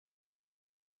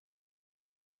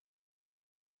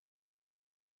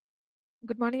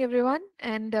Good morning, everyone,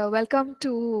 and welcome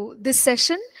to this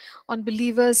session on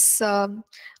believers'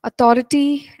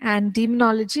 authority and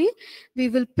demonology. We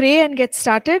will pray and get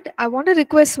started. I want to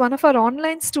request one of our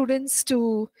online students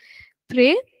to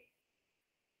pray.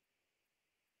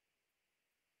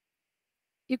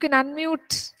 You can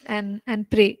unmute and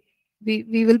pray.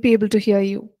 We will be able to hear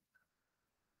you.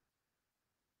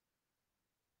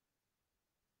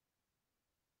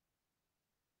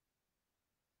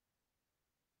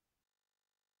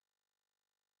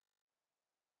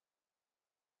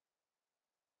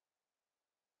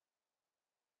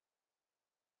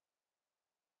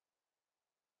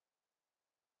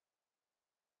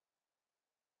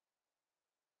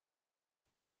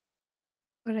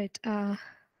 All right.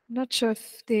 Not sure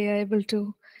if they are able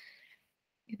to,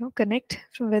 connect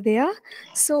from where they are.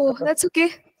 So that's okay.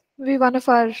 Maybe one of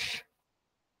our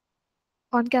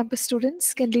on-campus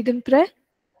students can lead in prayer.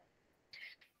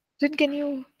 Then can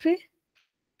you pray?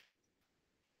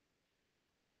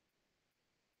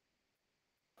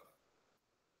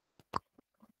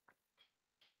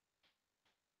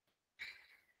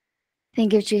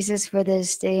 Thank you, Jesus, for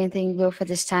this day, and thank you, Lord, for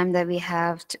this time that we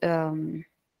have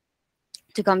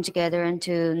to come together and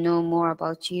to know more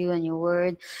about you and your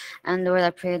word. And Lord, I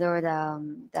pray, Lord,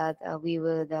 that we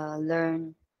would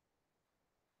learn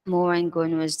more and grow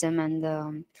in wisdom and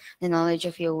the knowledge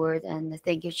of your word. And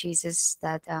thank you, Jesus,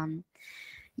 that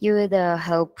you would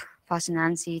help Pastor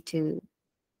Nancy to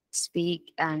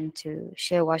speak and to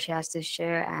share what she has to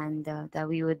share, and that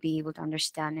we would be able to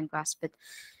understand and grasp it.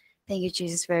 Thank you,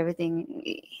 Jesus, for everything.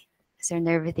 I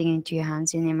surrender everything into your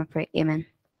hands. In your name I pray. Amen.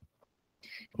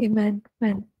 Amen.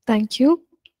 Amen. Thank you.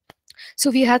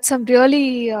 So we had some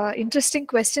really interesting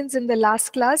questions in the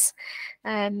last class,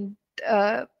 and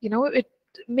it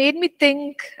made me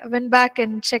think. I went back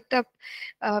and checked up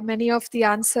many of the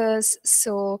answers.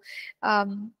 So,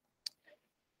 um,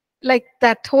 like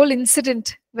that whole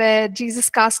incident where Jesus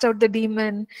cast out the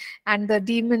demon, and the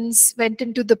demons went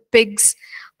into the pigs.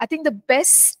 I think the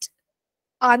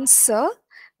answer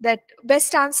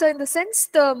best answer in the sense,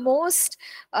 the most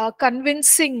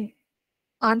convincing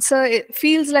answer, it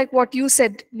feels like what you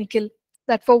said, Nikhil,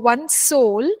 that for one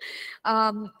soul,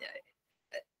 um,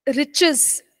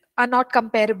 riches are not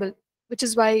comparable, which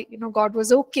is why God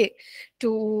was okay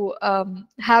to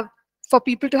have for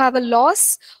people to have a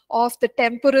loss of the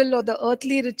temporal or the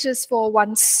earthly riches for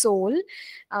one soul.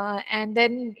 And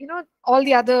then all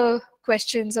the other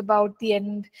questions about the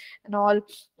end and all.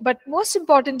 But most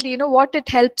importantly, what it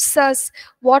helps us,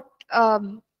 what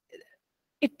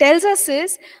it tells us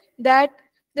is that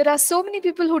there are so many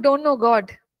people who don't know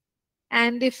God.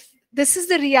 And if this is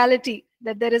the reality,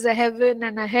 that there is a heaven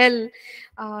and a hell,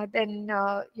 then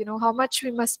how much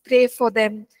we must pray for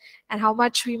them, and how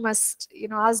much we must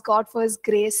ask God for his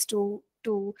grace to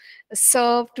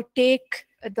serve, to take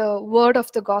the word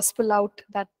of the gospel out.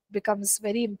 That becomes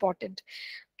very important.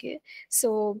 Okay,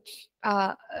 so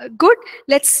good.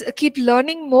 Let's keep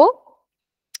learning more.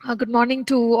 Good morning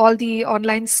to all the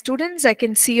online students. I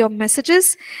can see your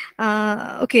messages.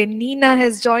 Okay, Nina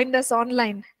has joined us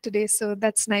online today, so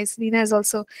that's nice. Nina is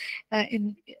also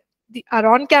in our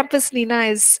on-campus. Nina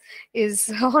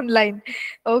is online.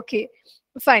 Okay,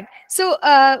 fine. So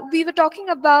we were talking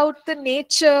about the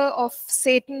nature of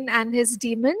Satan and his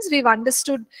demons. We've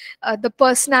understood the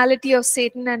personality of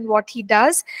Satan and what he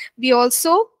does. We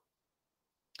also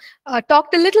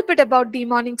talked a little bit about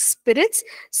demonic spirits.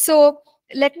 So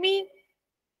let me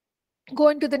go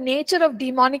into the nature of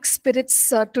demonic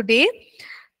spirits today.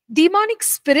 Demonic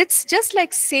spirits, just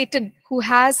like Satan, who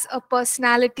has a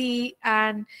personality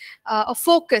and a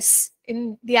focus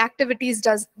in the activities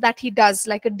that he does,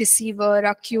 like a deceiver,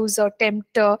 accuser,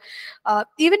 tempter,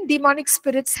 even demonic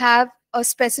spirits have a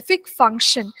specific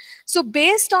function. So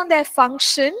based on their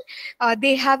function,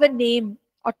 they have a name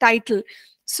or title.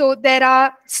 So there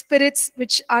are spirits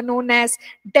which are known as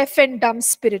deaf and dumb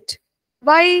spirit.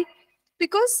 Why?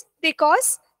 Because they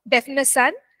cause deafness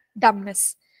and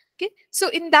dumbness. Okay, so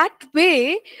in that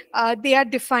way, they are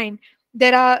defined.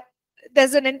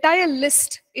 There's an entire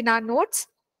list in our notes.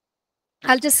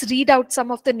 I'll just read out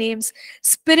some of the names: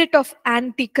 spirit of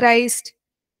antichrist,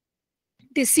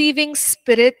 deceiving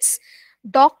spirits,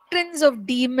 doctrines of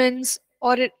demons,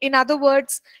 or in other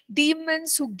words,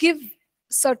 demons who give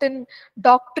certain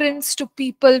doctrines to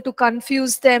people to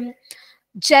confuse them.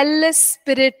 Jealous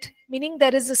spirit, meaning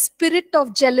there is a spirit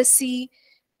of jealousy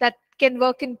that can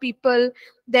work in people.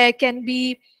 There can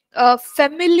be a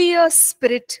familiar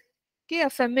spirit. Okay, a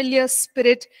familiar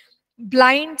spirit.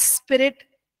 Blind spirit,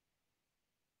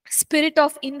 spirit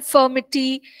of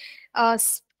infirmity,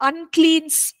 unclean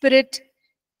spirit,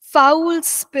 foul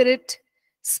spirit,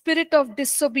 spirit of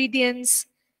disobedience,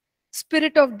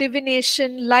 spirit of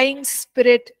divination, lying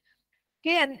spirit.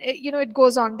 Okay, and it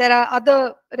goes on. There are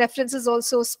other references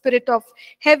also: spirit of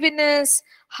heaviness,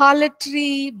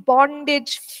 harlotry,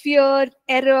 bondage, fear,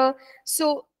 error.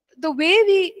 So the way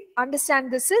we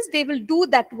understand this is they will do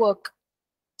that work.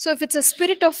 So if it's a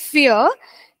spirit of fear,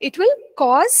 it will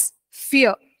cause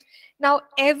fear. Now,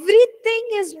 everything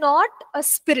is not a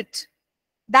spirit.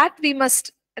 That we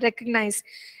must recognize.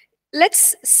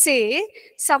 Let's say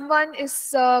someone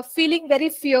is feeling very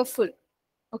fearful,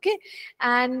 okay,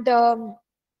 and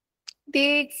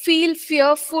they feel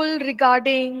fearful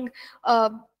regarding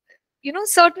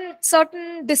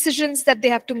certain decisions that they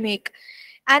have to make.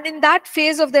 And in that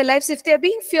phase of their lives, if they're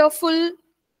being fearful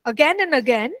again and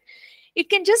again, it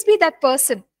can just be that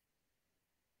person.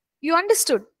 You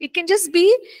understood? It can just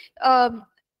be, um,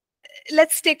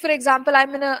 let's take for example,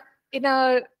 I'm in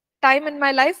a time in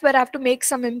my life where I have to make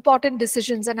some important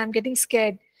decisions and I'm getting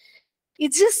scared.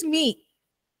 It's just me.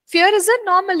 Fear is a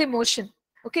normal emotion.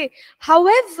 Okay.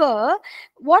 However,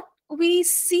 what we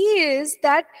see is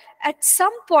that at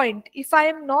some point, if I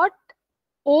am not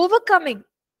overcoming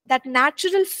that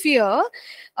natural fear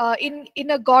in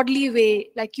a godly way,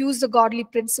 like use the godly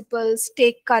principles,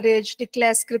 take courage,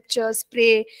 declare scriptures,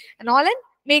 pray, and all, and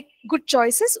make good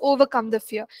choices, overcome the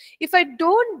fear. If I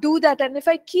don't do that, and if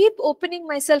I keep opening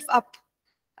myself up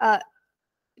uh,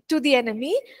 to the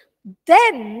enemy,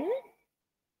 then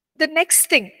the next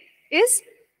thing is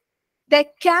there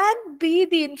can be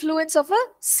the influence of a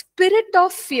spirit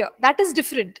of fear. That is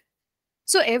different.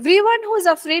 So everyone who is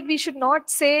afraid, we should not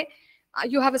say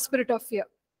you have a spirit of fear.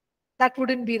 That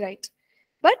wouldn't be right.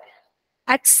 But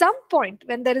at some point,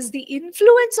 when there is the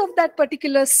influence of that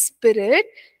particular spirit,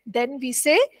 then we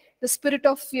say the spirit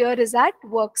of fear is at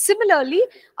work. Similarly,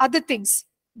 other things,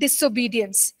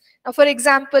 disobedience. Now, for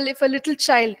example, if a little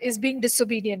child is being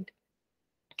disobedient,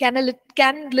 can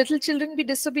little children be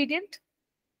disobedient?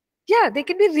 Yeah, they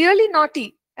can be really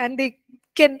naughty and they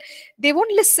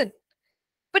won't listen.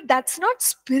 But that's not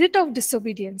spirit of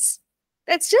disobedience.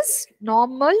 That's just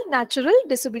normal, natural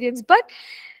disobedience. But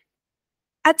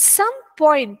at some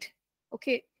point,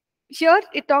 okay, here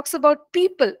it talks about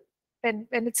people. When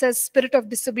it says spirit of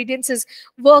disobedience is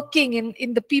working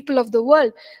in the people of the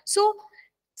world. So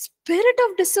spirit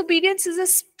of disobedience is a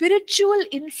spiritual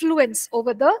influence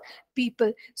over the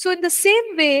people. So in the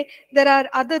same way, there are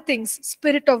other things: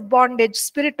 spirit of bondage,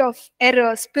 spirit of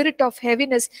error, spirit of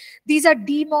heaviness. These are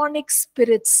demonic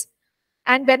spirits.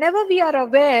 And whenever we are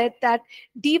aware that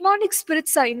demonic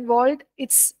spirits are involved,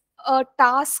 it's a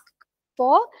task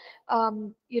for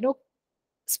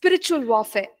spiritual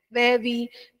warfare, where we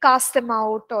cast them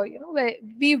out, or where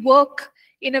we work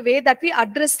in a way that we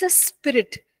address the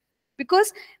spirit.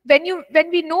 Because when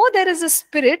we know there is a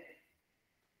spirit,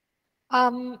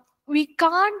 we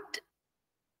can't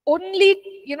only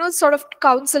sort of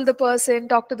counsel the person,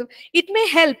 talk to them. It may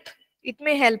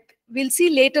help. We'll see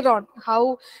later on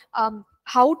how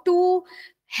to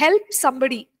help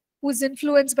somebody who's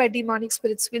influenced by demonic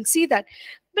spirits. We'll see that.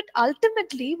 But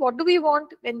ultimately, what do we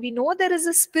want? When we know there is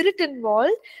a spirit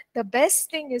involved, the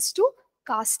best thing is to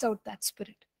cast out that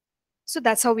spirit. So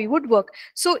that's how we would work.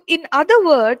 So in other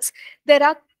words, there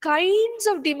are kinds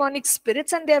of demonic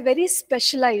spirits and they are very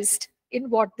specialized in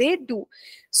what they do.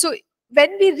 So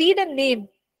when we read a name,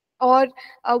 or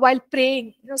while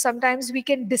praying, sometimes we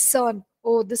can discern,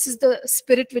 oh, this is the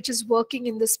spirit which is working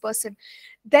in this person.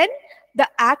 Then the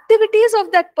activities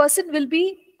of that person will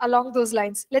be along those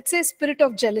lines. Let's say spirit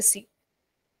of jealousy.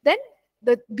 Then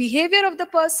the behavior of the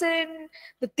person,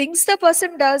 the things the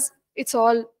person does, it's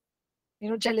all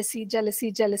jealousy,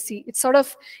 jealousy, jealousy. It's sort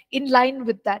of in line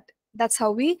with that. That's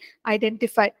how we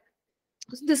identify.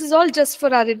 This is all just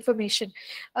for our information.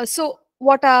 So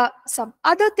what are some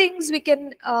other things we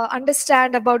can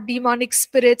understand about demonic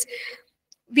spirits?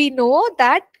 We know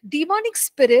that demonic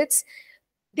spirits,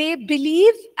 they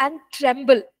believe and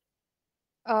tremble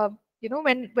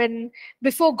when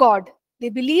before God. They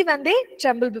believe and they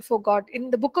tremble before God. In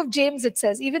the book of James, it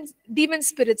says even demon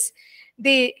spirits,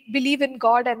 they believe in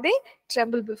God and they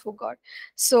tremble before God.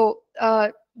 So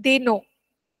they know.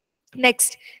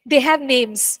 Next, they have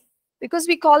names, because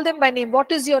we call them by name.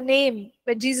 What is your name?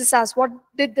 When Jesus asked, what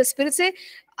did the spirit say?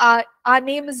 Our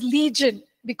name is Legion,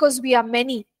 because we are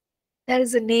many. There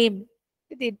is a name.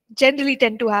 They generally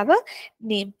tend to have a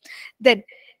name. Then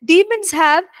demons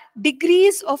have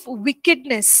degrees of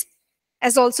wickedness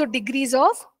as also degrees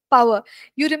of power.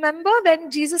 You remember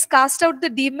when Jesus cast out the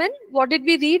demon, what did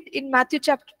we read in Matthew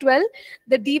chapter 12?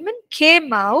 The demon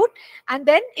came out and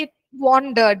then it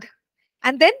wandered.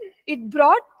 And then it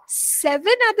brought 7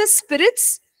 other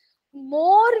spirits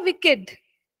more wicked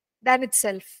than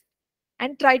itself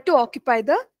and try to occupy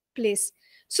the place.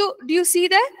 So do you see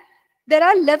that there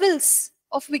are levels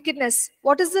of wickedness?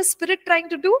 What is the spirit trying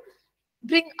to do?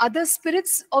 Bring other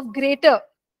spirits of greater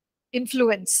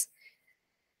influence.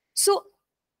 So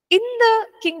in the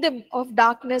kingdom of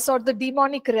darkness or the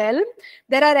demonic realm,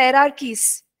 there are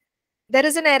hierarchies. There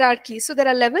is an hierarchy. So there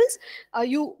are levels.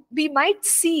 We might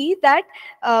see that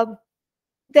um,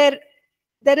 there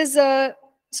is a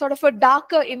sort of a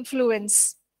darker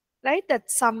influence, right,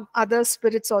 that some other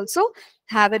spirits also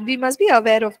have, and we must be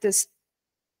aware of this.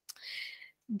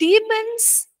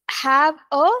 Demons have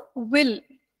a will,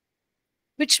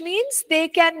 which means they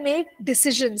can make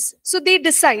decisions. So they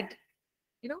decide,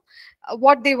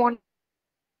 what they want.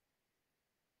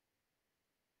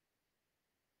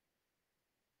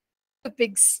 The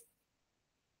pigs,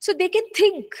 so they can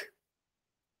think,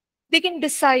 they can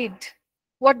decide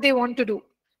what they want to do.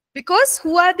 Because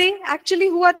who are they actually?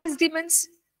 Who are these demons?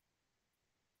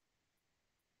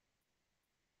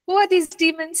 Who are these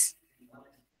demons?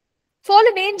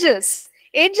 Fallen angels.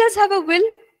 Angels have a will.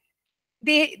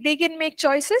 They can make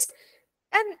choices,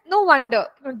 and no wonder,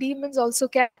 demons also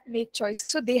can make choices.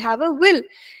 So they have a will.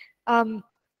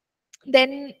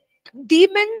 Then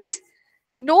demons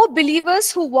know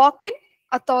believers who walk in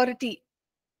authority.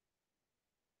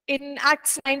 In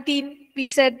Acts 19, we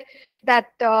said that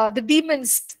the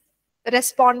demons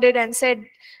responded and said,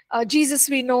 Jesus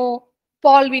we know,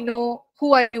 Paul we know,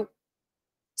 who are you?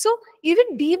 So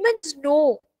even demons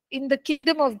know in the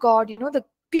kingdom of God, the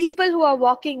people who are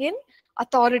walking in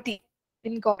authority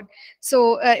in God.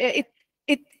 So it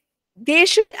they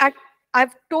should act.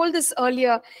 I've told this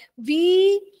earlier.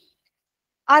 We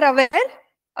are aware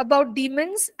about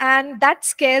demons, and that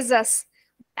scares us.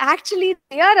 Actually,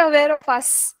 they are aware of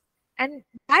us, and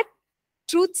that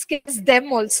truth scares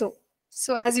them also.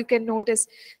 So as you can notice,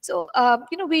 so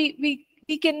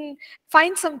we can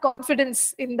find some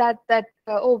confidence in that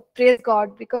oh, praise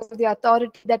God, because of the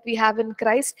authority that we have in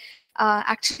Christ.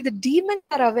 Actually, the demons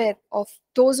are aware of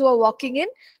those who are walking in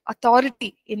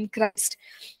authority in Christ.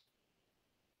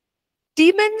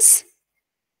 Demons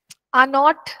are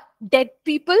not dead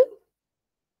people.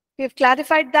 We have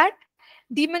clarified that.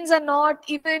 Demons are not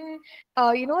even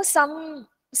some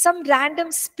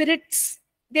random spirits.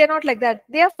 They are not like that.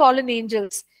 They are fallen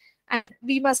angels, and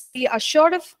we must be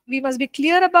assured of, we must be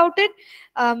clear about it,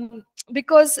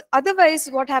 because otherwise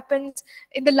what happens,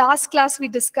 in the last class we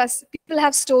discussed, people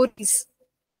have stories,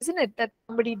 isn't it, that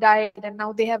somebody died and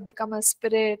now they have become a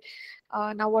spirit.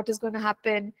 Now what is going to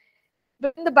happen?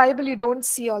 But in the Bible you don't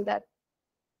see all that.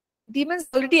 Demons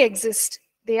already exist.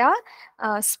 They are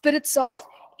spirits of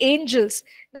angels.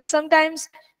 Sometimes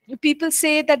people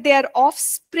say that they are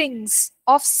offspring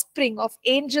of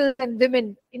angels and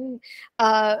women in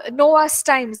Noah's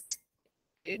times.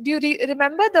 Do you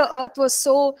remember the earth was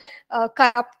so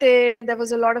corrupted? There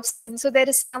was a lot of sin. So there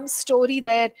is some story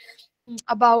there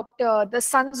about the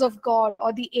sons of God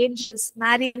or the angels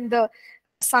marrying the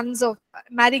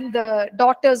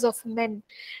daughters of men.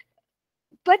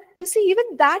 But you see,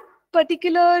 even that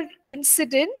particular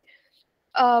incident,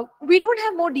 we don't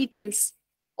have more details.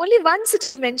 Only once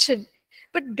it's mentioned.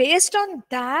 But based on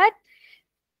that,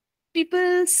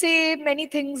 people say many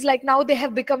things like now they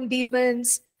have become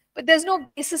demons, but there's no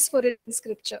basis for it in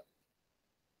scripture.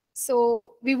 So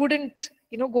we wouldn't,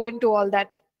 go into all that.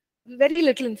 Very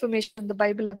little information in the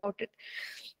Bible about it.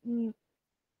 Mm.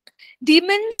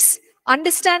 Demons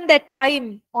understand their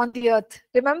time on the earth.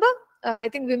 Remember? I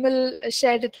think Vimal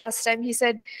shared it last time. He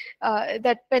said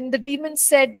that when the demons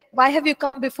said, "Why have you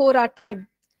come before our time?"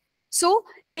 So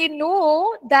they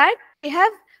know that they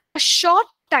have a short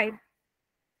time.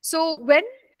 So when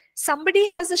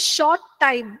somebody has a short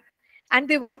time and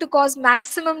they want to cause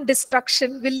maximum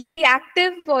destruction, will they be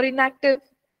active or inactive?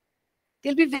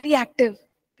 They'll be very active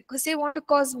because they want to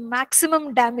cause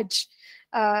maximum damage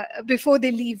before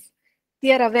they leave.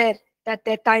 They are aware that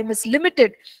their time is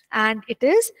limited and it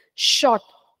is short.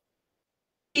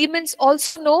 Demons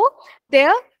also know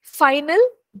their final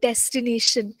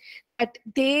destination, that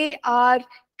they are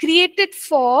created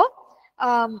for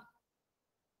um,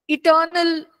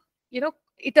 eternal,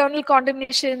 eternal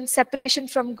condemnation, separation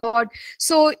from God.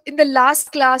 So in the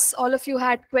last class, all of you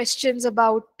had questions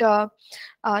about,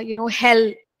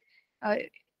 hell. Uh,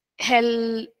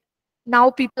 hell,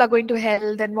 now people are going to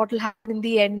hell, then what will happen in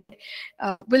the end?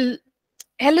 Will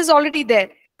Hell is already there.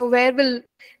 So where will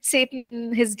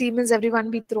Satan, his demons,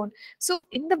 everyone be thrown? So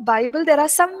in the Bible, there are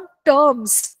some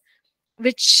terms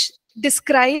which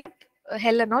describe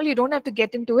hell and all. You don't have to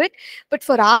get into it. But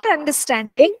for our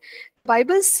understanding, the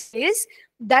Bible says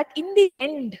that in the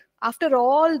end, After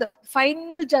all the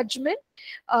final judgment,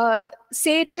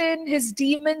 Satan, his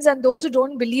demons, and those who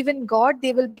don't believe in God,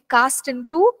 they will be cast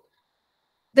into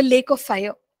the lake of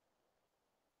fire.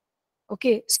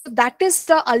 Okay, so that is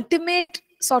the ultimate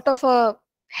sort of a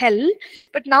hell.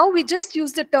 But now we just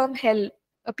use the term hell,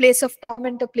 a place of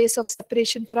torment, a place of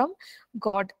separation from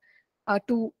God,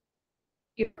 to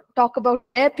talk about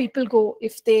where people go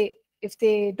if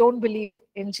they don't believe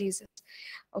in Jesus.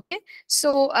 Okay,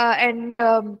 so and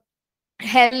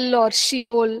hell or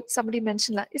Sheol, somebody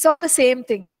mentioned that. It's all the same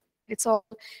thing. It's all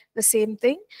the same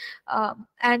thing.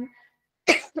 And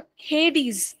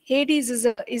Hades is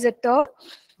a term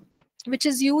which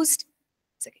is used.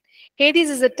 Second.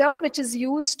 Hades is a term which is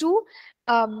used to,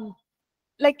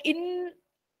 like in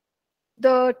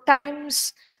the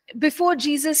times before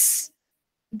Jesus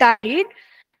died,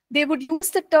 they would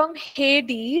use the term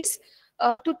Hades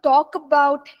to talk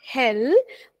about hell,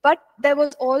 but there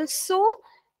was also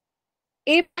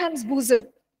Abraham's bosom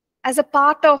as a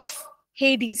part of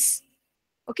Hades.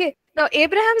 Okay, now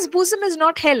Abraham's bosom is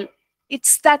not hell,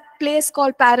 it's that place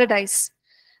called paradise.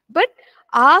 But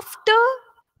after,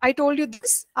 I told you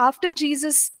this, after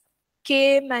Jesus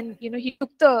came and he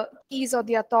took the keys or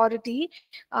the authority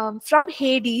from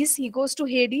Hades, he goes to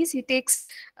Hades, he takes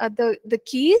the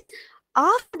keys.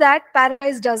 After that,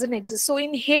 paradise doesn't exist. So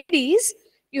in Hades,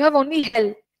 you have only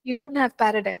hell. You don't have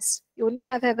paradise. You only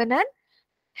have heaven and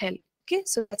hell. Okay,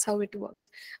 so that's how it works.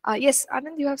 Yes,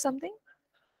 Anand, you have something?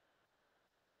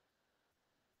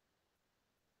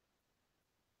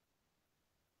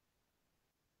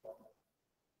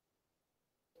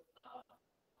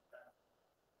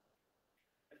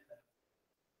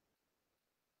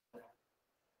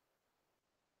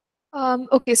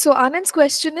 Okay, so Anand's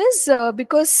question is,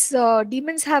 because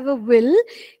demons have a will,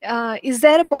 is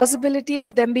there a possibility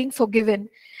of them being forgiven?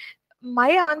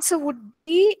 My answer would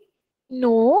be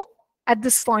no at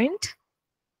this point,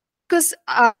 because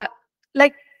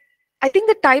like I think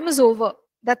the time is over.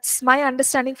 That's my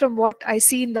understanding from what I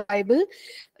see in the Bible.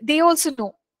 They also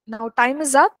know now time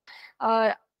is up.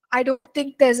 Uh, I don't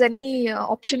think there's any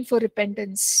option for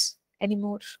repentance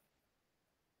anymore.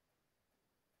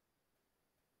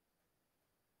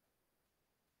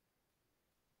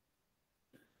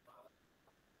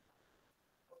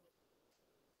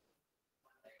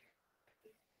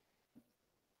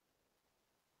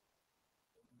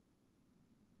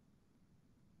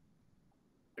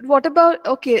 What about,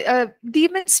 okay,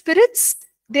 demon spirits?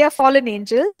 They are fallen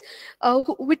angels.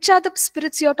 Which are the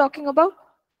spirits you're talking about?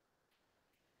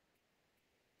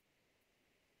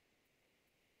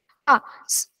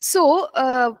 So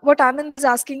what Anand is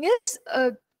asking is,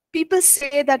 people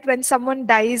say that when someone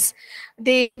dies,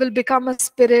 they will become a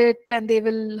spirit and they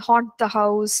will haunt the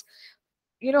house.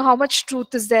 How much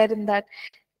truth is there in that?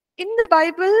 In the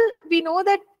Bible, we know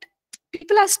that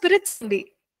people are spirits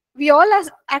only. We all are,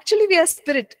 actually we are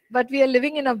spirit, but we are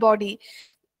living in a body.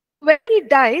 When we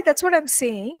die, that's what I'm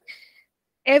saying.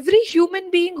 Every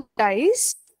human being who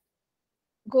dies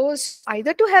goes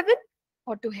either to heaven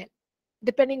or to hell,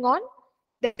 depending on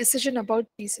their decision about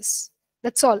Jesus.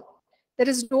 That's all. There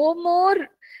is no more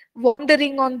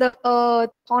wandering on the earth,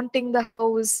 haunting the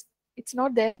house. It's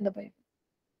not there in the Bible.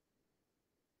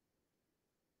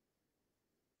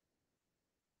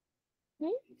 Hmm?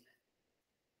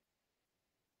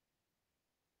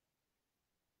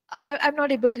 I'm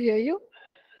not able to hear you.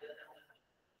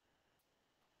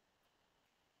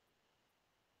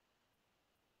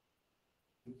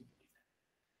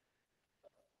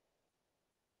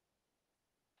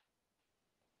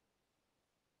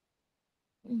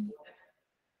 Mm.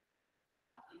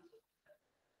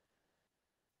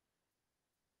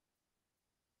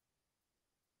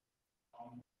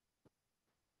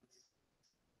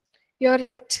 You're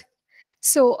right.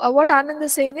 So, what Anand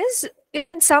is saying is, in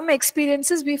some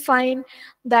experiences, we find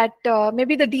that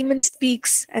maybe the demon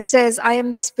speaks and says, "I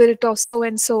am the spirit of so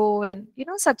and so," and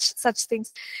such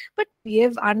things. But we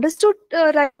have understood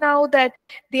right now that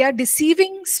they are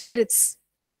deceiving spirits.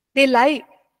 They lie.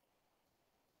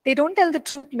 They don't tell the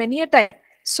truth many a time.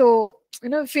 So,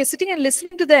 if you're sitting and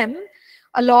listening to them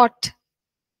a lot,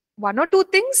 one or two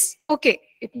things, okay,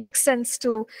 it makes sense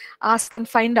to ask and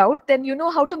find out, then you know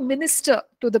how to minister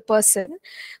to the person.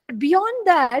 But beyond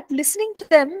that, listening to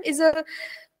them is a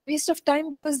waste of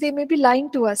time because they may be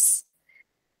lying to us.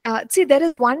 See, there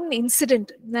is one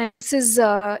incident. This is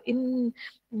in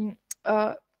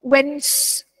mm, when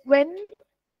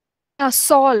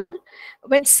Saul,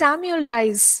 when Samuel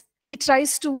dies, he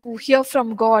tries to hear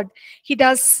from God. He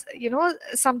does,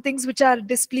 some things which are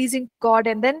displeasing to God,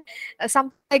 and then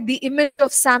something like the image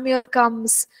of Samuel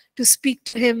comes to speak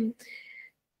to him.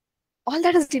 All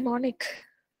that is demonic.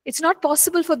 It's not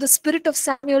possible for the spirit of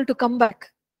Samuel to come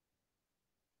back.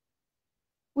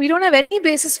 We don't have any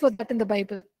basis for that in the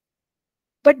Bible.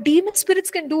 But demon spirits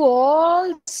can do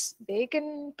all this. They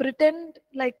can pretend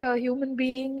like a human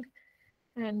being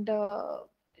and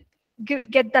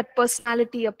get that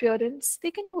personality appearance.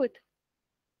 They can do it.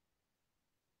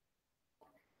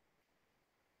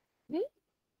 Hmm?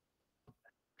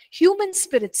 Human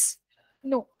spirits.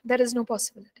 No, there is no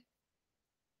possibility.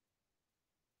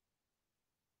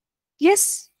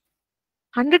 Yes,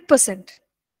 100%.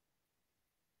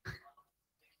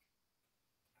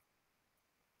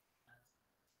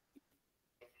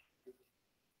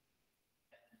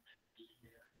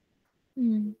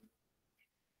 Mm.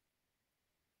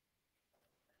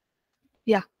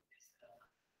 Yeah,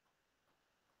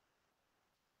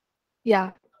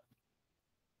 yeah,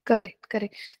 correct,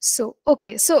 correct. So,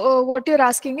 okay, so what you're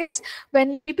asking is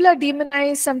when people are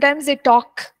demonized, sometimes they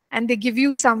talk and they give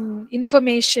you some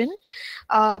information.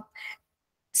 Uh,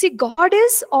 See, God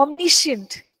is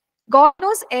omniscient. God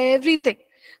knows everything.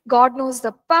 God knows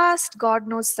the past, God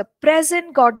knows the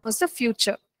present, God knows the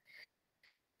future.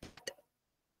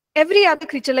 Every other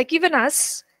creature, like even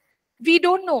us, we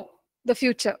don't know the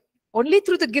future. Only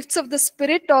through the gifts of the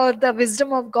Spirit or the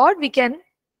wisdom of God, we can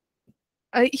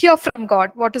hear from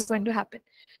God what is going to happen.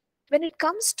 When it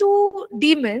comes to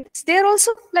demons, they are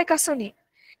also like us only.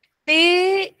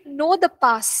 They know the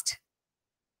past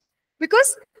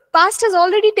because past has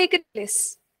already taken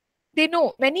place. They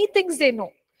know many things. They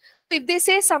know. If they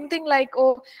say something like,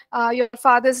 "Oh, your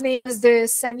father's name is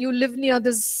this, and you live near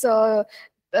this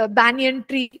banyan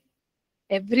tree,"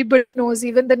 everybody knows.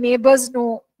 Even the neighbors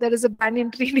know there is a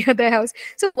banyan tree near their house.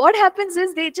 So what happens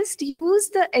is they just use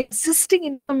the existing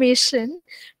information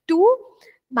to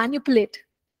manipulate.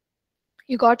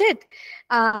 You got it?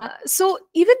 So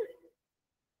even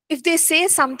if they say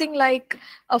something like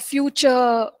a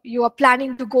future, you are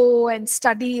planning to go and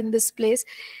study in this place,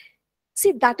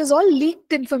 see, that is all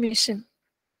leaked information.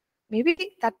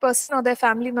 Maybe that person or their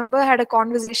family member had a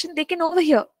conversation, they can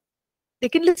overhear, they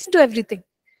can listen to everything.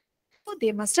 So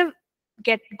they must have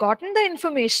gotten the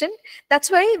information. That's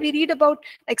why we read about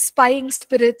like spying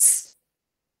spirits.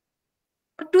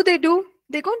 What do? They go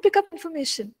and pick up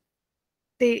information.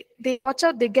 They watch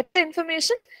out, they get the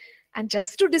information, and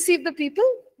just to deceive the people,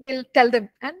 they'll tell them,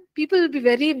 and people will be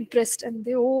very impressed, and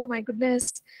they, oh my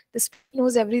goodness, this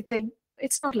knows everything.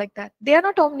 It's not like that. They are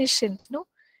not omniscient, no.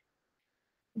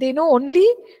 They know only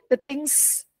the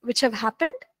things which have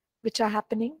happened, which are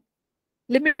happening,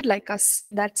 limited like us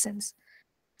in that sense.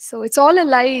 So it's all a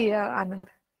lie, Anand.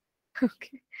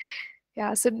 Okay.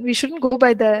 Yeah, so we shouldn't go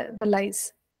by the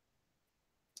lies.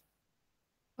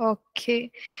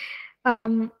 Okay.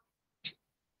 Um,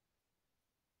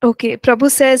 okay. Prabhu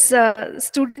says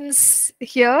students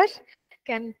here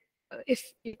can,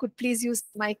 if you could please use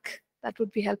mic, that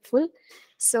would be helpful.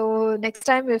 So next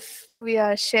time if we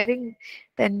are sharing,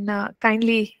 then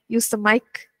kindly use the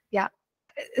mic. Yeah.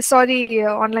 Sorry,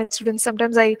 online students.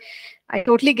 Sometimes I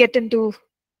totally get into,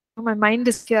 my mind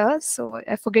is here, so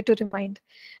I forget to remind.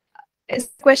 Is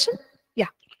the question? Yeah,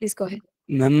 please go ahead.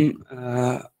 Ma'am,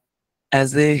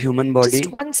 as a human body,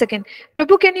 Just 1 second.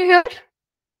 Prabhu, can you hear?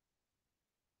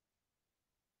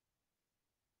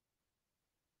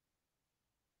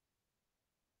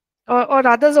 Or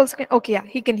others also can? Okay, yeah,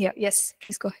 he can hear. Yes,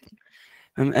 please go ahead.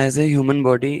 as a human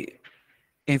body,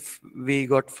 if we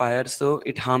got fire, so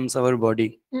it harms our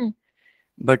body. Mm.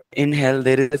 But in hell,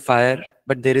 there is a fire,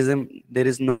 but there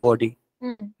is no body.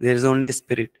 Mm. There is only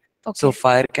spirit. So Okay.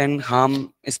 fire can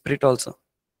harm a spirit also.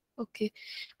 Okay.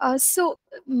 So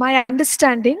my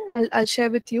understanding, I'll share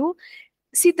with you.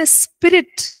 See, the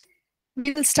spirit,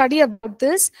 we will study about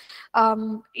this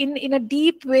in a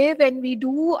deep way when we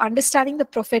do understanding the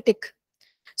prophetic.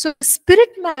 So the spirit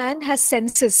man has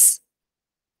senses.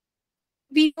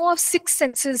 We know of 6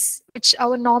 senses which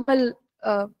our normal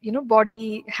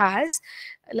body has,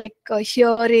 like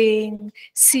hearing,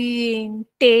 seeing,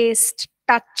 taste,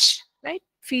 touch, right,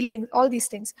 feeling, all these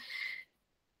things.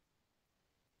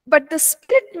 But the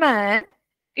spirit man,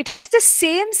 it has the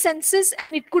same senses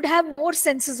and it could have more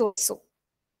senses also.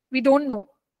 We don't know.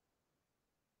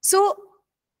 So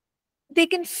they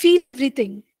can feel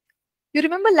everything. You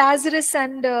remember Lazarus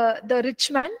and the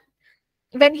rich man?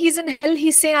 When he's in hell,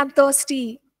 he's saying, I'm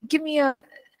thirsty. Give me a.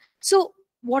 So,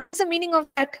 what is the meaning of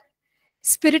that?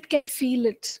 Spirit can feel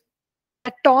it.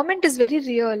 That torment is very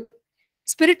real.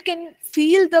 Spirit can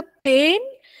feel the pain,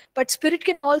 but spirit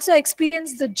can also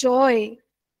experience the joy.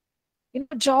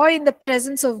 Joy in the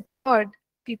presence of God.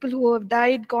 People who have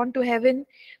died, gone to heaven,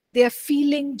 they are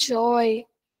feeling joy.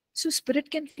 So spirit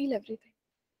can feel everything.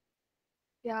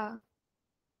 Yeah.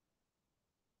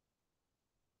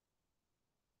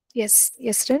 Yes,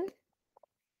 yes, Rin.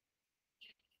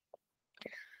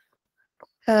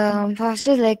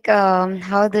 Pastor, like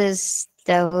how does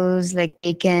devils like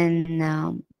they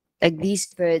can like these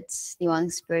spirits,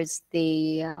 demonic spirits,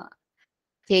 they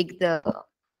take the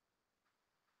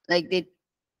like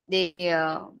they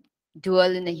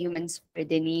dwell in a human spirit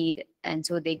they need, and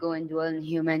so they go and dwell in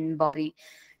human body.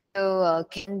 So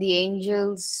can the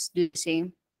angels do the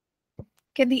same?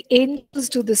 Can the angels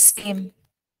do the same?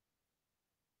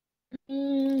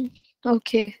 Mm,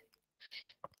 okay.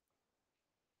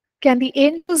 Can the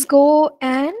angels go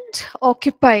and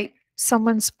occupy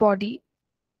someone's body?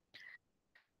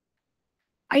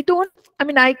 I don't, I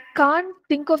mean, I can't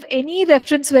think of any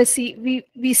reference where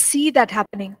we see that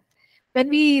happening. When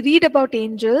we read about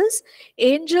angels,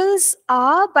 angels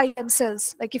are by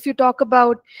themselves. Like if you talk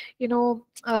about,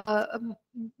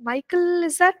 Michael,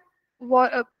 is that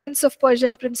Prince of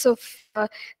Persia, Prince of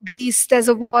Greece, there's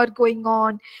a war going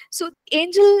on. So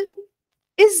angel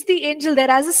is the angel there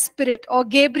as a spirit, or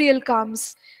Gabriel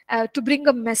comes to bring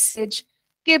a message.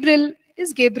 Gabriel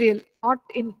is Gabriel, not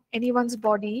in anyone's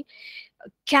body.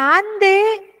 Can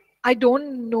they? I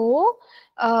don't know.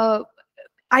 Uh,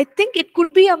 I think it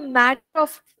could be a matter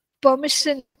of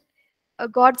permission,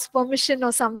 God's permission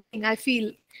or something, I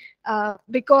feel.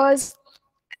 Because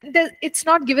it's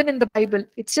not given in the Bible.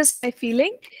 It's just my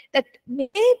feeling that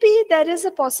maybe there is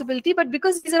a possibility, but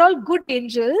because these are all good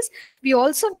angels, we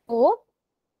also know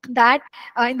that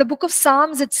in the book of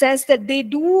Psalms it says that they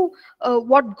do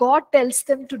what God tells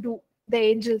them to do, the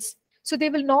angels. So they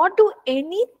will not do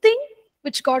anything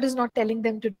which God is not telling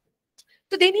them to do.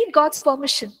 So they need God's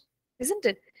permission, isn't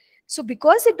it? So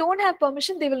because they don't have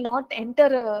permission, they will not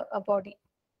enter a body.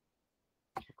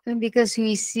 Because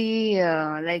we see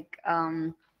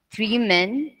three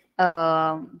men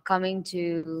coming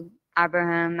to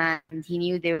Abraham, and he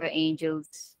knew they were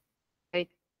angels, right?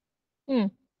 Hmm.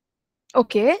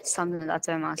 Okay. Something that's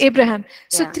what I'm asking. Abraham.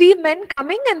 So Yeah. three men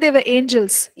coming and they were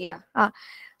angels. Yeah.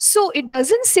 So it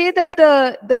doesn't say that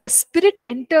the spirit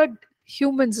entered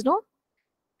humans, no?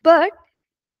 But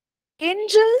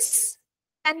angels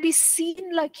can be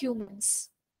seen like humans.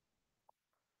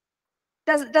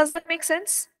 Does that make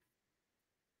sense?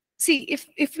 See,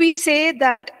 if we say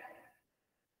that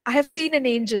I have seen an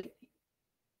angel,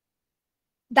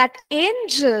 that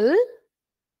angel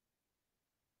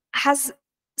has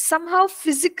somehow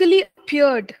physically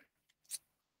appeared.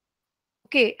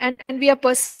 Okay, and we are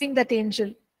perceiving that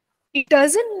angel. It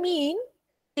doesn't mean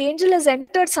the angel has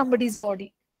entered somebody's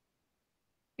body.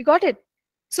 You got it?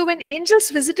 So when angels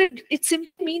visited, it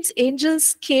simply means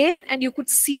angels came and you could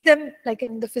see them like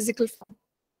in the physical form.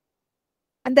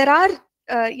 And there are,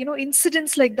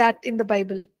 incidents like that in the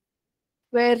Bible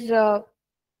where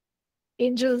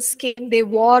angels came, they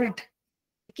warred,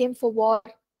 they came for war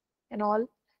and all.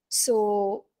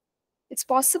 So it's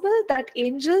possible that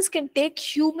angels can take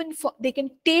human form. They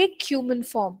can take human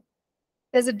form.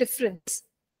 There's a difference.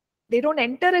 They don't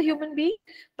enter a human being,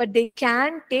 but they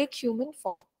can take human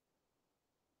form.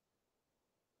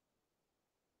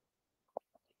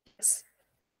 Yes.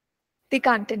 They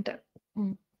can't enter.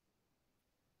 Mm.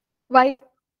 Why?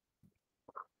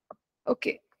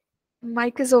 Okay.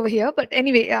 Mike is over here. But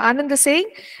anyway, Anand is saying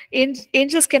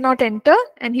angels cannot enter,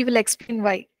 and he will explain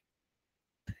why.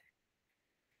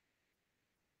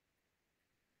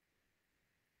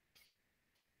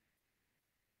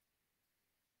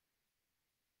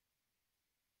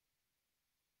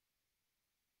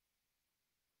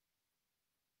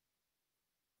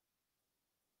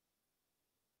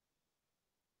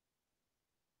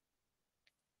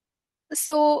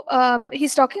 So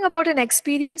he's talking about an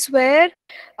experience where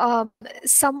um,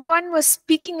 someone was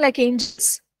speaking like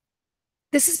angels.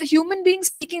 This is a human being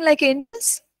speaking like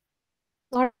angels?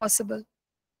 Not possible.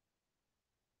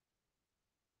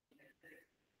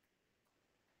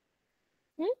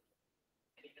 Hmm?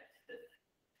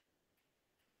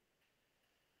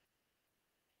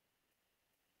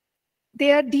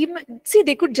 They are demon. See,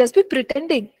 they could just be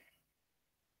pretending.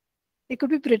 They could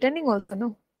be pretending also,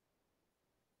 no?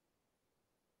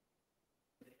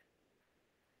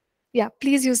 Yeah,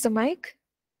 please use the mic.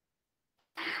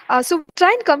 So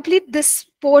try and complete this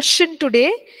portion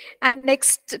today, and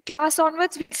next class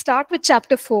onwards, we'll start with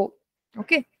chapter 4.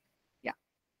 Okay? Yeah.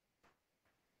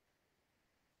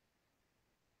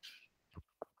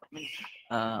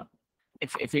 Uh,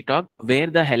 if we talk where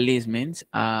the hell is means,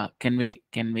 can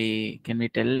we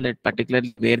tell that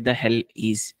particularly where the hell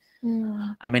is?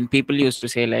 Hmm. I mean, people used to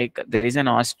say like there is an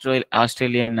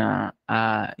Australian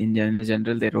in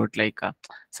general they wrote like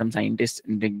some scientists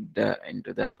digged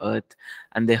into the earth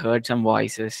and they heard some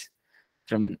voices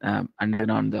from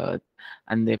underground the earth,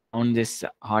 and they found this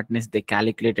hotness. They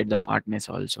calculated the hotness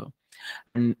also.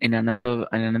 And in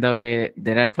another way,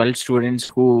 there are 12 students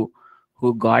who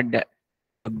God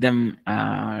took them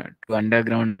to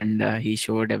underground, and he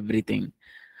showed everything.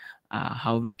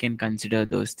 How we can consider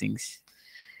those things?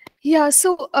 Yeah,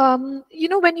 so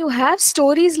when you have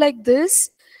stories like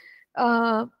this,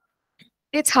 uh,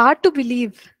 it's hard to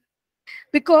believe,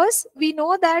 because we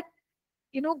know that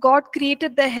God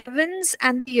created the heavens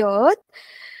and the earth,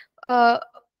 uh,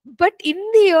 but in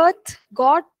the earth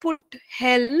God put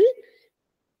hell.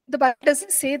 The Bible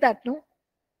doesn't say that, no.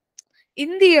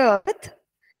 In the earth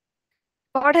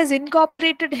God has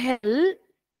incorporated hell.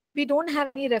 We don't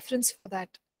have any reference for that.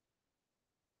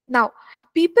 Now,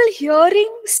 people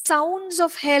hearing sounds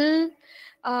of hell,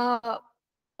 uh,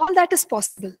 all that is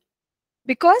possible,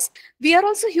 because we are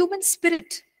also human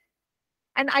spirit.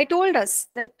 And I told us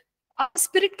that our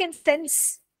spirit can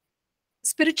sense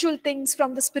spiritual things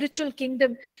from the spiritual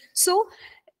kingdom. So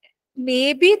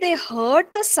maybe they heard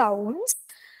the sounds,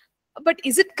 but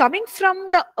is it coming from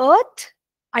the earth?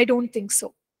 I don't think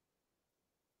so.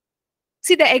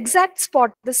 See, the exact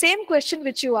spot, the same question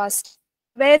which you asked,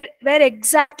 where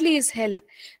exactly is hell?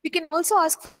 We can also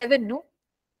ask for heaven, no?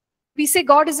 We say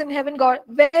God is in heaven. God,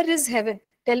 where is heaven?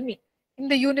 Tell me. In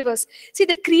the universe. See,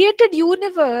 the created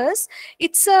universe,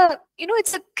 it's a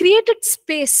created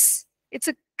space. It's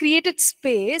a created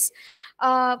space.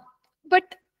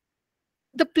 But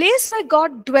the place where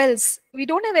God dwells, we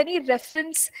don't have any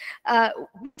reference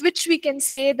with which we can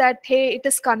say that, hey, it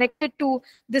is connected to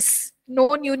this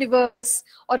known universe,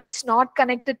 or it's not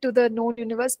connected to the known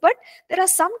universe. But there are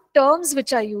some terms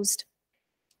which are used.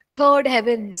 Third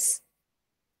heavens.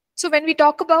 So when we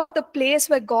talk about the place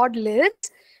where God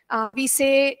lives, we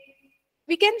can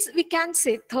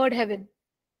say third heaven.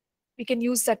 We can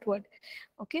use that word.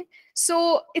 Okay.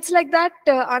 So it's like that,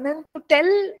 Anand, to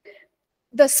tell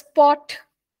the spot,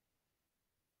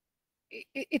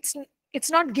 it's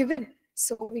not given,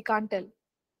 so we can't tell.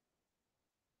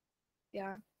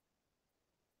 Yeah.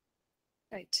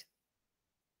 Right.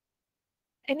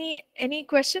 Any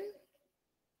question?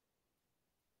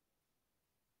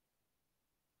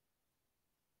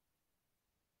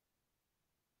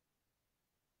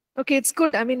 Okay, it's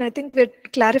good. I mean, I think we're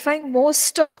clarifying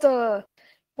most of the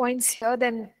points here.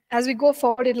 Then as we go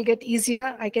forward, it'll get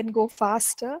easier. I can go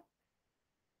faster.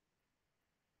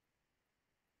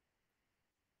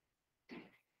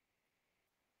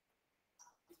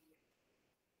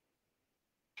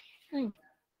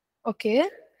 Okay.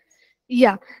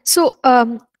 Yeah. So,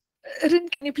 Rin,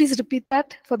 can you please repeat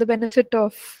that for the benefit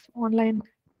of online?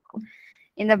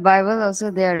 In the Bible, also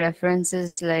there are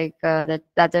references like that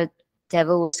the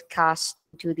devil was cast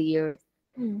to the earth.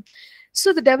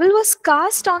 So the devil was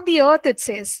cast on the earth, it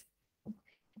says.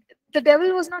 The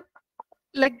devil was not,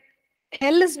 like,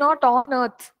 hell is not on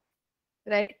earth,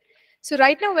 right? So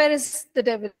right now, where is the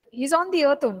devil? He's on the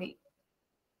earth only.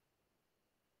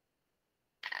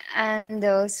 And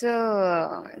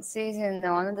also it says in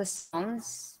one of the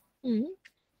Psalms,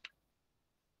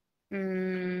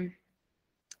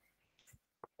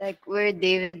 like where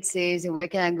David says, "Where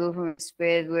can I go from your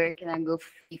spirit? Where can I go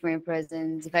flee from your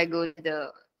presence? If I go to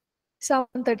the..." Psalm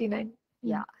 139.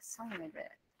 Yeah, something like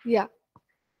that. Yeah.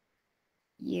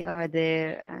 You are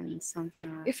there and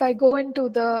something like... If I go into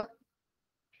the...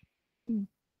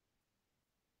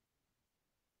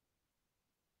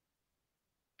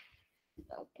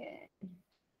 Okay.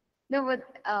 No, but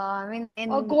I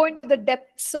mean, or go into the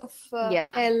depths of yeah.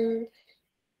 hell.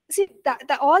 See,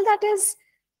 all that is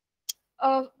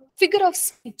a figure of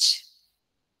speech.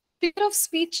 Figure of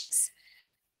speech.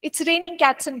 It's raining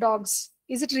cats and dogs.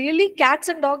 Is it really cats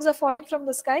and dogs are falling from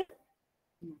the sky?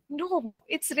 No,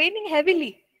 it's raining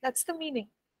heavily. That's the meaning.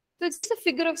 So it's just a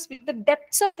figure of speech. The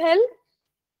depths of hell,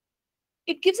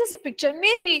 it gives us a picture.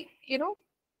 Maybe,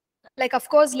 like, of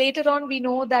course, later on we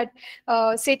know that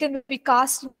Satan will be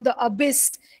cast into the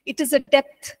abyss. It is a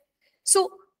depth.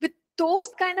 So with those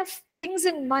kind of things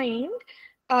in mind,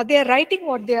 they are writing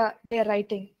what they are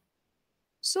writing.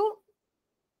 So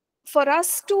for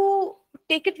us to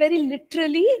take it very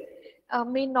literally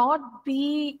may not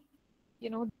be,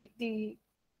 the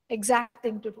exact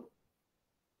thing to do.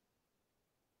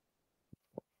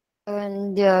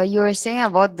 And you were saying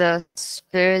about the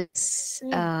spirits,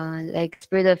 like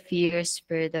spirit of fear,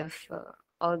 spirit of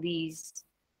all these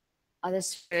other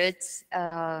spirits.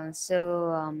 And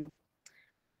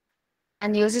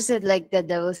you also said like the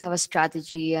devils have a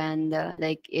strategy, and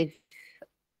like if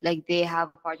like they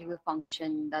have a particular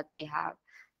function that they have,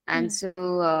 and so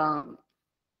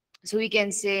we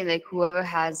can say like whoever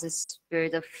has a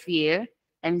spirit of fear,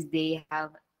 times they have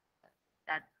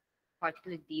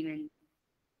particular demon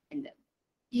in them.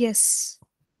 Yes.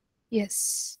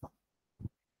 Yes.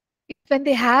 When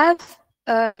they have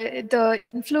the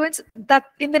influence, that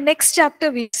in the next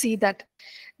chapter we see that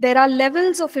there are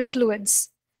levels of influence.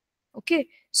 Okay.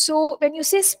 So when you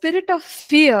say spirit of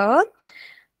fear,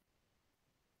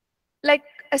 like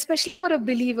especially for a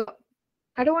believer,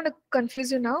 I don't want to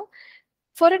confuse you now.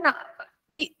 For an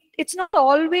it's not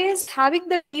always having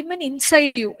the demon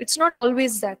inside you. It's not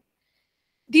always that.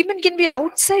 Demon can be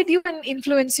outside you and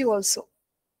influence you also.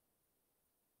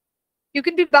 You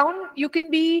can be bound, you can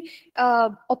be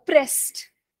oppressed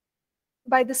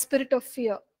by the spirit of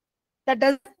fear. That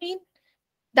doesn't mean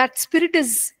that spirit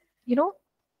is,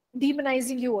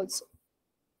 demonizing you also.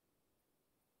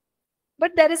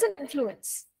 But there is an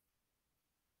influence.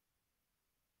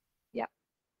 Yeah.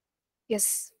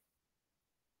 Yes.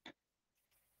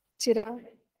 Chira.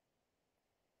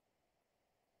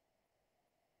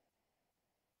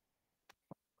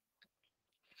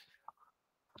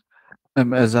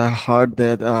 As I heard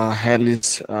that hell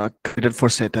is created for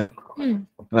Satan, Hmm.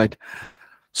 right?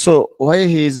 So why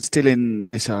he is still in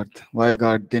this earth? Why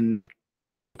God didn't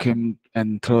take him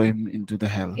and throw him into the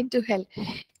hell? Into hell.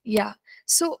 Yeah.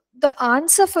 So the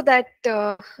answer for that,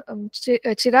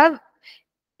 Chirag,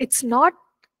 it's not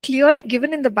clear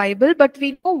given in the Bible, but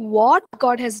we know what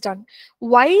God has done.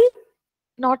 Why?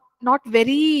 Not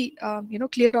very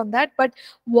clear on that. But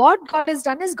what God has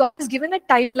done is God has given a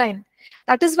timeline.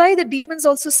 That is why the demons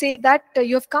also say that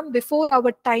you have come before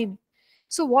our time.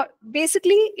 So what?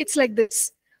 Basically, it's like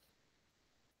this.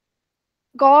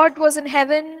 God was in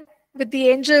heaven with the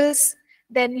angels.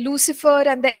 Then Lucifer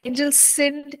and the angels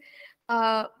sinned.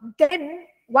 Then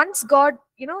once God,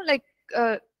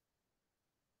 uh,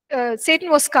 Satan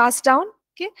was cast down.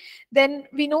 Okay, then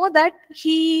we know that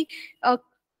he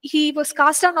was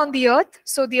cast down on the earth.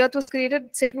 So the earth was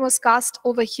created. Satan was cast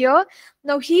over here.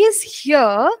 Now he is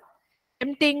here,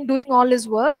 tempting, doing all his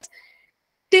work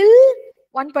till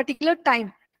one particular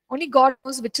time. Only God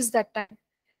knows which is that time.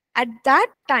 At that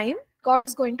time, God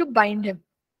is going to bind him.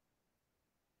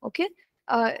 Okay.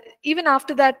 Even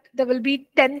after that, there will be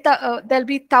there'll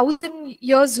be 1,000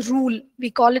 years rule.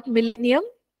 We call it millennium.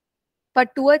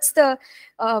 But towards the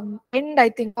end, I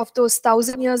think, of those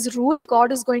 1,000 years rule,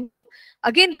 God is going to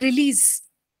again release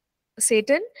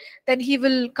Satan. Then he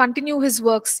will continue his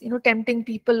works, tempting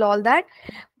people, all that.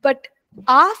 But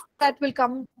after that will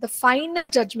come the final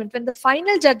judgment. When the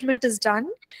final judgment is done,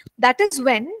 that is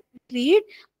when we read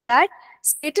that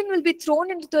Satan will be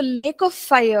thrown into the lake of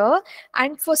fire.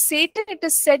 And for Satan, it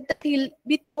is said that he'll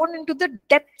be thrown into the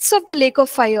depths of the lake of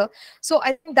fire. So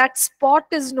I think that spot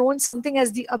is known something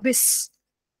as the abyss.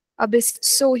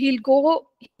 So he'll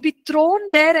be thrown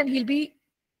there and he'll be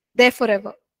there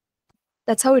forever.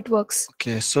 That's how it works.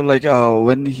 Okay, so like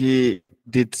when he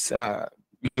did,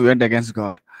 he went against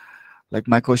God. Like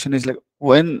my question is like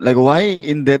why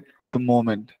in that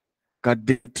moment God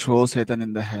did throw Satan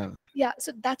in the hell? Yeah,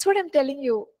 so that's what I'm telling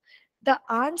you. The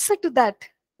answer to that,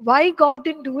 why God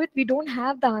didn't do it, we don't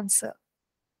have the answer.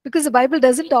 Because the Bible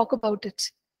doesn't talk about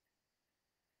it.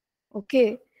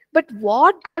 Okay. But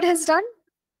what God has done,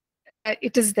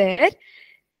 it is there.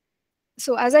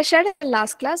 So as I shared in the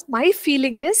last class, my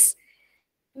feeling is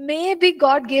maybe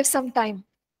God gave some time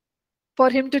for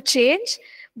him to change,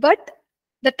 but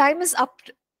the time is up.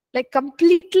 Like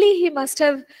completely, he must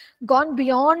have gone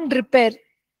beyond repair.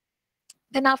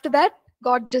 Then after that,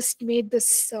 God just made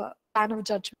this plan of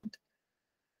judgment.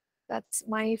 That's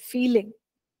my feeling.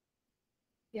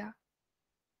 Yeah.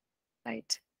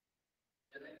 Right.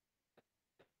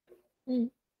 Mm.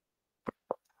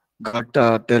 God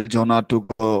tell Jonah to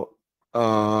go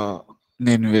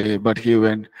Nineveh, but he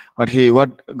went. But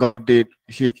what God did,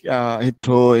 he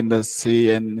threw in the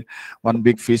sea, and one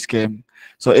big fish came.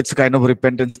 So it's kind of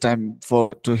repentance time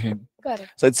to him.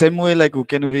 Correct. So it's same way like who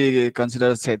can we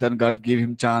consider Satan? God give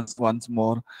him chance once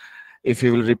more if he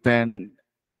will repent.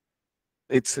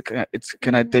 It's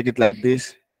can I take it like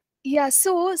this? Yeah,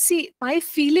 so see, my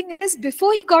feeling is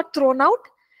before he got thrown out,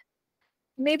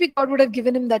 maybe God would have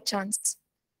given him that chance.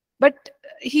 But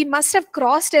he must have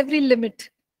crossed every limit.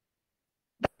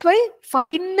 That's why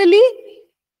finally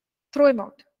throw him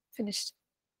out. Finished.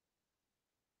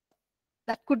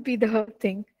 That could be the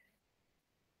thing.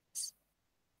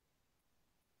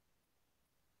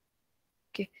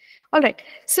 Okay. All right.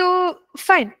 So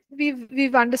fine.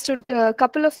 We've understood a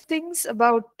couple of things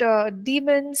about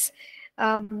demons.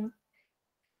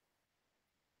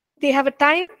 They have a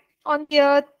time on the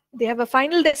earth. They have a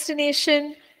final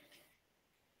destination.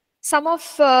 Some of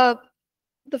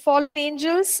the fallen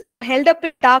angels held up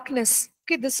in darkness.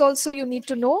 Okay, this also you need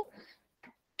to know.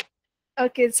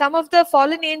 Okay, some of the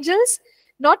fallen angels,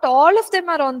 not all of them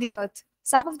are on the earth.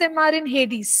 Some of them are in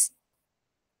Hades.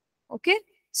 Okay,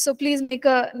 so please make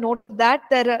a note of that.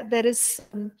 There is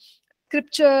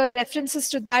scripture references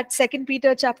to that. 2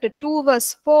 Peter chapter 2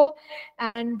 verse 4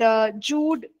 and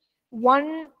Jude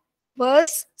 1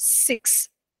 verse 6.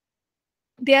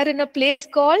 They are in a place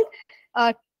called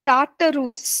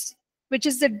Tartarus, which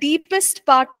is the deepest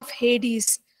part of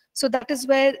Hades. So that is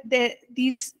where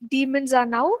these demons are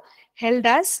now held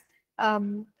as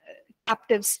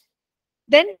captives.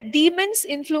 Then demons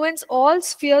influence all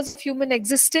spheres of human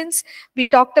existence. We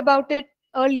talked about it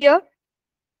earlier.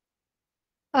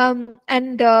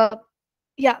 And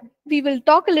yeah, we will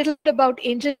talk a little bit about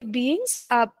angelic beings.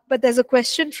 But there's a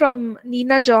question from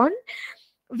Nina John.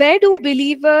 Where do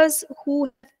believers who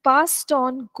have passed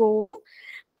on go?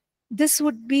 This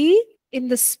would be in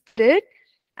the spirit,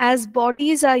 as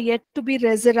bodies are yet to be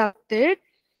resurrected,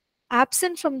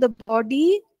 absent from the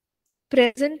body,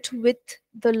 present with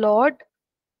the Lord.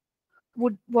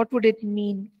 What would it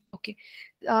mean? Okay.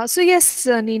 So yes,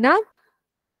 Nina,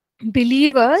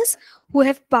 believers who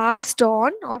have passed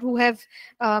on or who have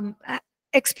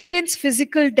experienced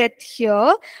physical death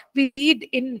here, we read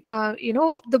in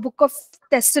the book of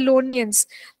Thessalonians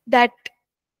that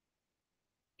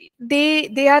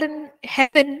they are in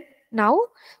heaven now.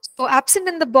 So absent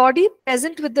in the body,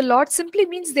 present with the Lord simply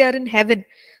means they are in heaven.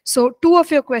 So two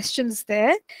of your questions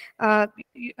there I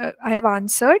have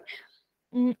answered.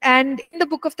 And in the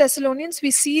book of Thessalonians,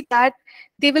 we see that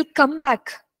they will come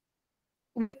back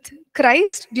with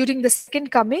Christ during the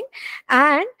second coming,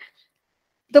 and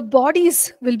the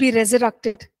bodies will be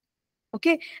resurrected.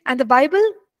 Okay, and the Bible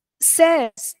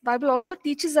also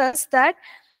teaches us that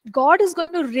God is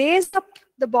going to raise up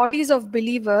the bodies of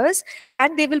believers,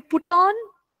 and they will put on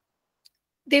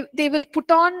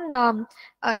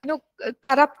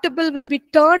corruptible will be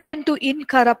turned into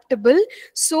incorruptible.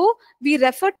 So we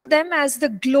refer to them as the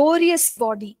glorious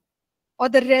body or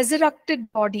the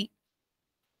resurrected body.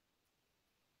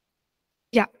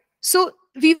 Yeah. So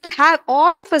we will have,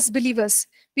 all of us believers,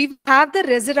 we will have the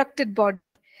resurrected body.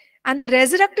 And the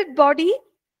resurrected body,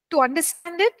 to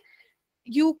understand it,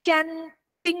 you can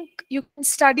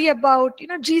study about,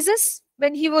 Jesus,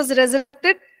 when he was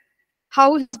resurrected,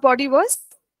 how his body was,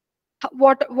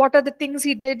 what are the things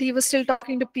he did. He was still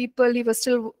talking to people, he was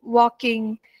still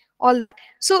walking, all.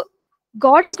 So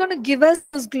God is going to give us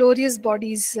those glorious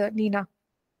bodies, Nina.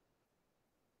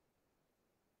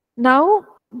 Now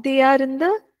they are in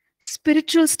the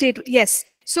spiritual state. Yes.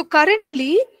 So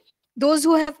currently, those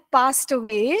who have passed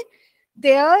away,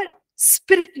 their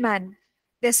spirit man,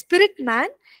 their spirit man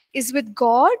is with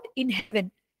God in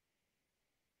heaven.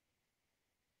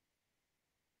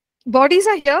 Bodies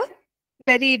are here,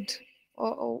 buried,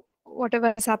 or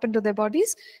whatever has happened to their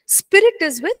bodies. Spirit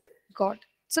is with God.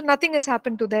 So nothing has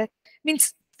happened to their,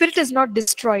 means spirit is not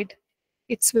destroyed.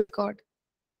 It's with God.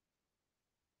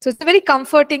 So it's a very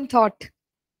comforting thought,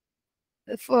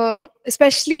 for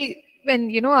especially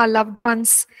when our loved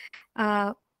ones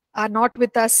are not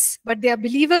with us, but they are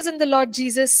believers in the Lord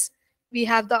Jesus. We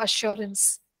have the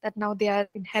assurance that now they are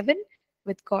in heaven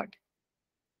with God.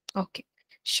 Okay,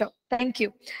 sure. Thank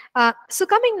you. So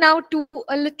coming now to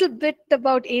a little bit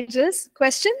about angels.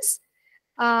 Questions?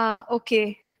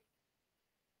 Okay.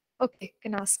 Okay,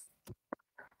 can ask.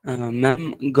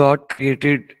 Ma'am, God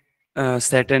created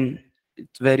Saturn,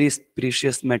 very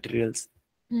precious materials.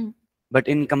 Mm. But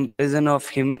in comparison of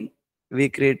him, we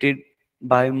created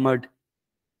by mud.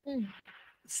 Mm.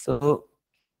 So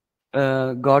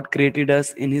God created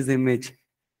us in his image.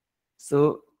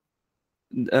 So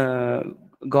uh,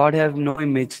 God have no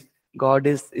image. God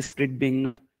is spirit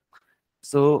being.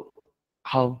 So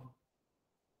how?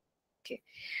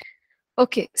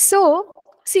 Okay, so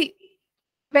see,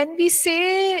 when we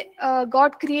say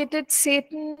God created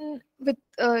Satan with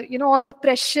all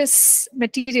precious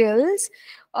materials,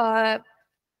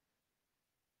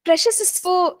 precious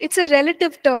it's a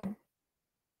relative term.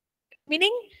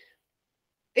 Meaning,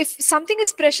 if something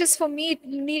is precious for me, it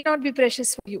need not be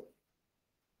precious for you.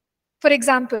 For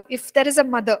example, if there is a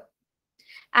mother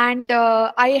and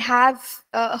I have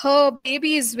her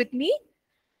baby is with me,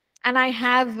 and I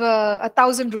have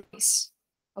 1,000 rupees.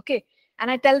 Okay.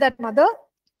 And I tell that mother,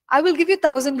 I will give you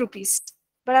 1,000 rupees,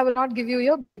 but I will not give you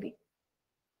your baby.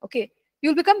 Okay.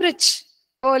 You'll become rich.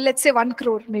 Or let's say 1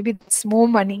 crore, maybe that's more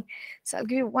money. So I'll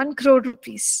give you 1 crore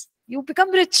rupees. You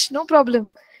become rich, no problem.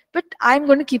 But I'm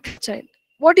going to keep your child.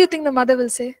 What do you think the mother will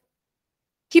say?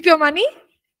 Keep your money,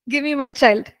 give me my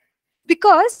child.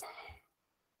 Because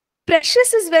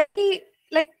precious is very,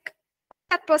 like,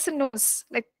 that person knows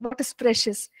like what is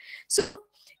precious. So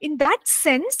in that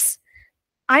sense,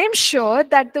 I am sure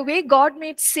that the way God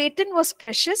made Satan was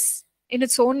precious in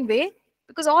its own way,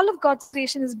 because all of God's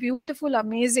creation is beautiful,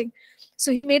 amazing.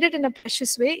 So he made it in a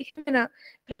precious way, him in a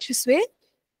precious way.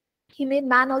 He made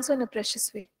man also in a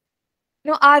precious way.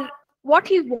 Our what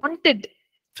he wanted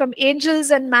from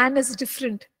angels and man is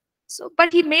different. So,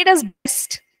 but he made us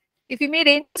best. If he made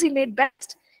angels, he made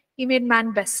best. He made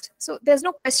man best. So there's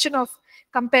no question of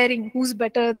comparing who's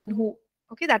better than who.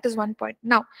 Okay, that is one point.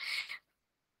 Now,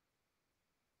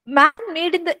 man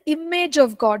made in the image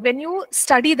of God. When you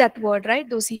study that word, right,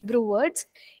 those Hebrew words,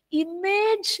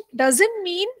 image doesn't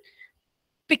mean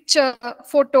picture,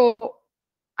 photo,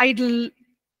 idol.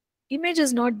 Image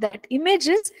is not that. Image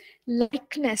is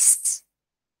likeness.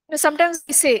 Sometimes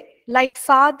we say, like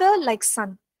father, like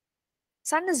son.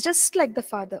 Son is just like the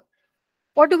father.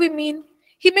 What do we mean?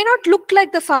 He may not look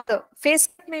like the father. Face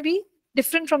may be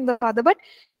different from the father, but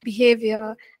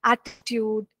behavior,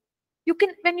 attitude. You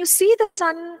can, when you see the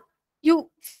son, you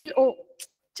feel, oh,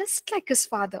 just like his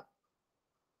father.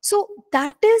 So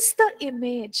that is the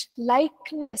image,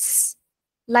 likeness.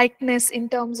 Likeness in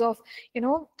terms of,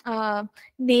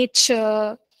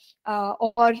 nature,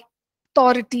 or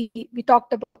authority. We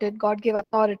talked about it. God gave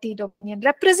authority, dominion,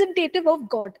 representative of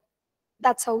God.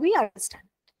 That's how we understand.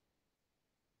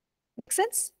 Make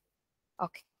sense?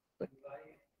 Okay, good.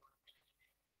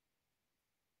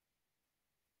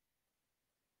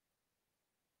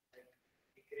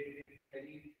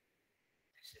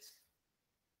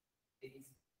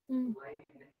 Mm.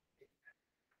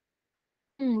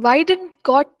 Why didn't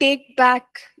God take back,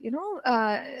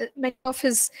 many of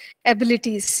his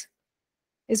abilities,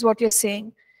 is what you're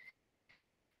saying.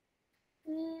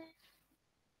 Mm,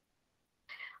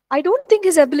 I don't think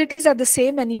his abilities are the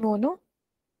same anymore, no?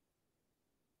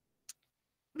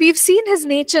 We've seen his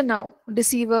nature now,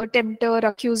 deceiver, tempter,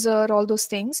 accuser, all those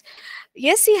things.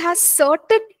 Yes, he has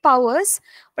certain powers,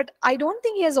 but I don't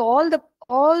think he has all the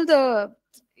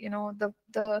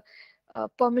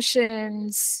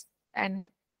permissions, and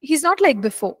he's not like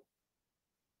before.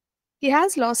 He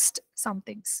has lost some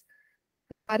things,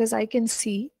 as far as I can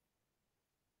see.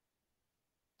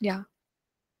 Yeah,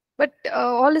 but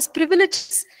all his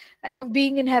privileges of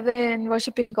being in heaven,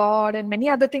 worshiping God, and many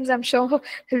other things, I'm sure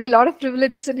there's a lot of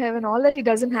privileges in heaven, all that he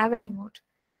doesn't have anymore.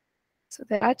 So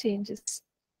there are changes.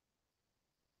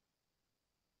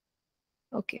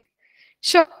 Okay,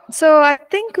 sure. So I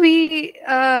think we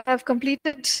have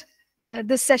completed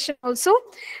this session also,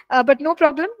 but no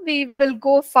problem. We will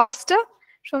go faster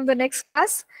from the next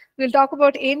class. We'll talk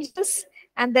about angels,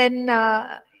 and then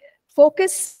our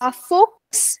focus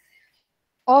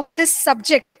of this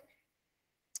subject.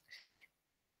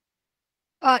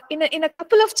 In a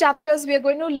couple of chapters, we are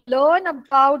going to learn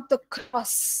about the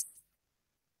cross.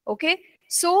 Okay,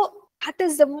 so that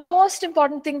is the most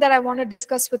important thing that I want to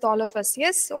discuss with all of us.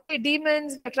 Yes, okay,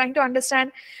 demons, we're trying to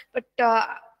understand, but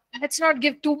let's not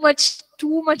give too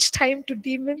much time to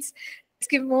demons. Let's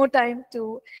give more time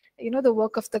to the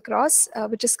work of the cross,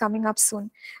 which is coming up soon.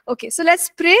 Okay, so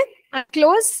let's pray and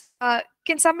close.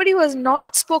 Can somebody who has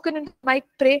not spoken in the mic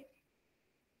pray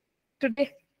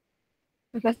today?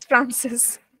 That's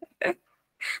Francis.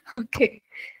 Okay,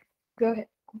 go ahead.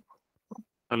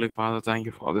 Holy Father, thank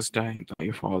you for this time. Thank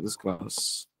you for this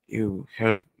class. You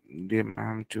helped dear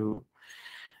man to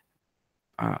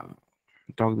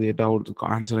talk the doubts,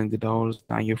 answering the doubts.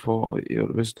 Thank you for your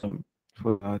wisdom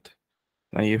for that.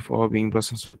 Thank you for being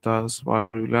present with us. What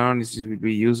we learn is will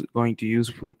be going to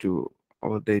useful to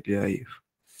our daily life.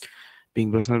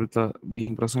 Being present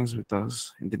with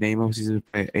us. In the name of Jesus, we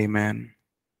pray. Amen.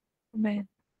 Amen.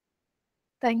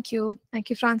 Thank you. Thank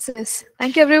you, Francis.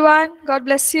 Thank you, everyone. God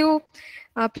bless you.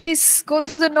 Please go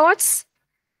to the notes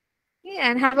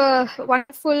and have a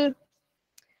wonderful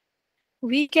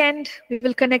weekend. We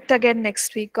will connect again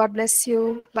next week. God bless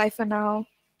you. Bye for now.